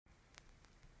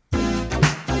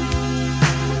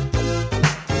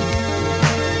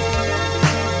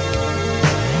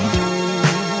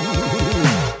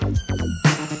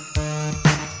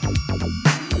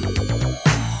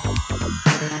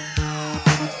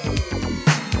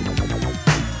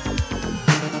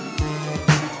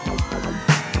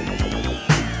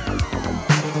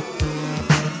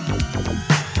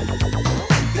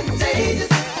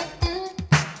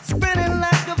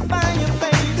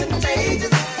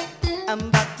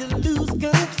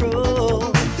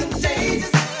control.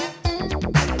 Contagious.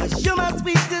 'Cause you're my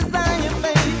sweet desire,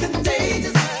 babe.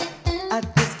 Contagious. I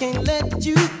just can't let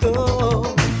you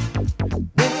go.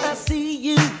 When I see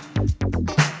you,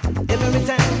 every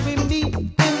time we meet,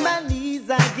 in my knees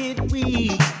I get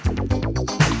weak.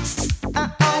 I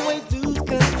always lose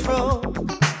control.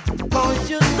 'Cause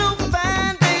you're so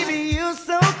fine, baby, you're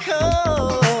so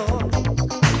cold.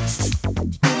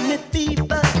 Give me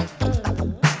fever.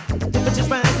 Temperature's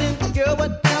rising, girl,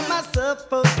 what am I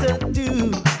supposed to do?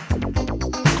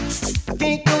 I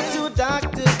can't go to a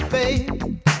doctor, babe,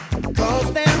 'cause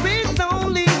there is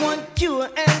only one cure,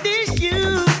 and it's you.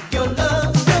 Your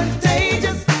love's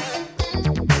contagious,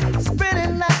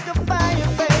 spreading like a fire,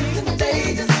 babe.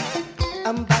 Contagious.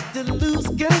 I'm about to lose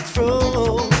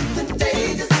control.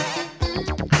 Contagious.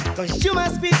 'Cause you're my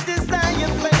sweet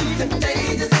desire, babe.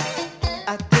 Contagious.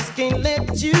 I just can't let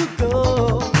you go.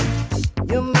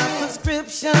 You're my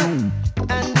prescription.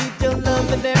 I need your love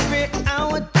every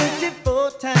hour,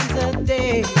 24 times a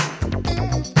day.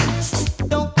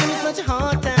 Don't give me such a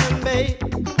hard time, babe.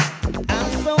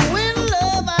 I'm so in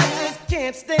love, I just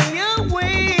can't stay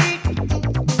awake.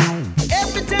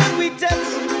 Every time we touch,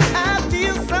 I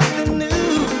feel something new.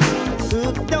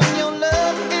 Hooked on your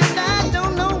love, and I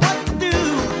don't know what to do.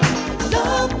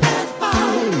 Love has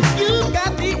power, you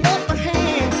got the upper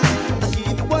hand. I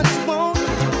give you what you want,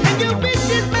 and your wish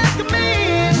is my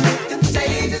command.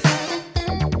 Contagious,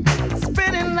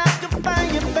 spreading like a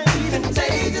fire, baby.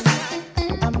 Contagious,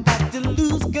 I'm about to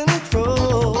lose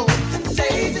control.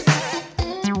 Contagious,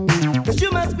 'cause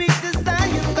you're my sweet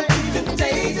desire, baby.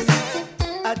 Contagious,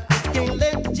 I just can't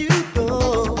let you go.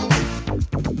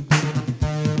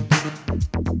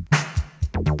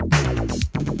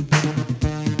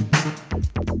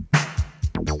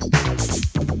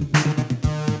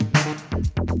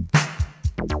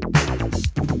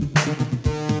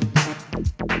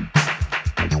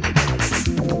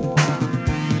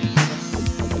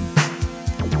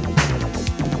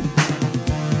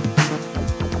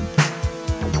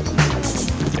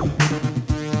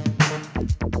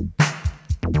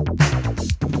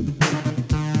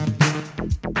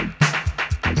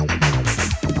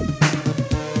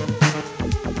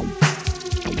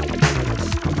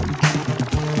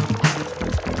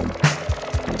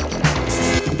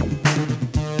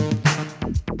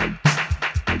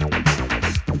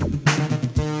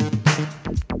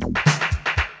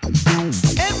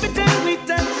 Every time we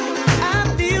touch, I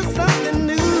feel something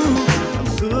new. I'm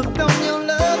hooked on your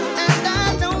love, and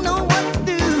I don't know what to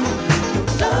do.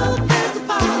 Love has the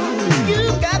power, you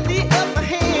got the upper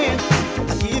hand.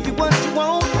 I give you what you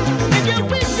want, and your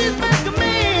wish is my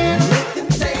command.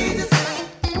 Contagious,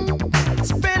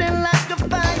 spreading like a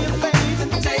fire, baby.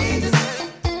 Contagious,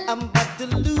 I'm about to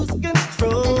lose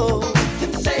control.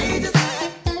 Contagious,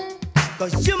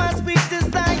 'cause you're my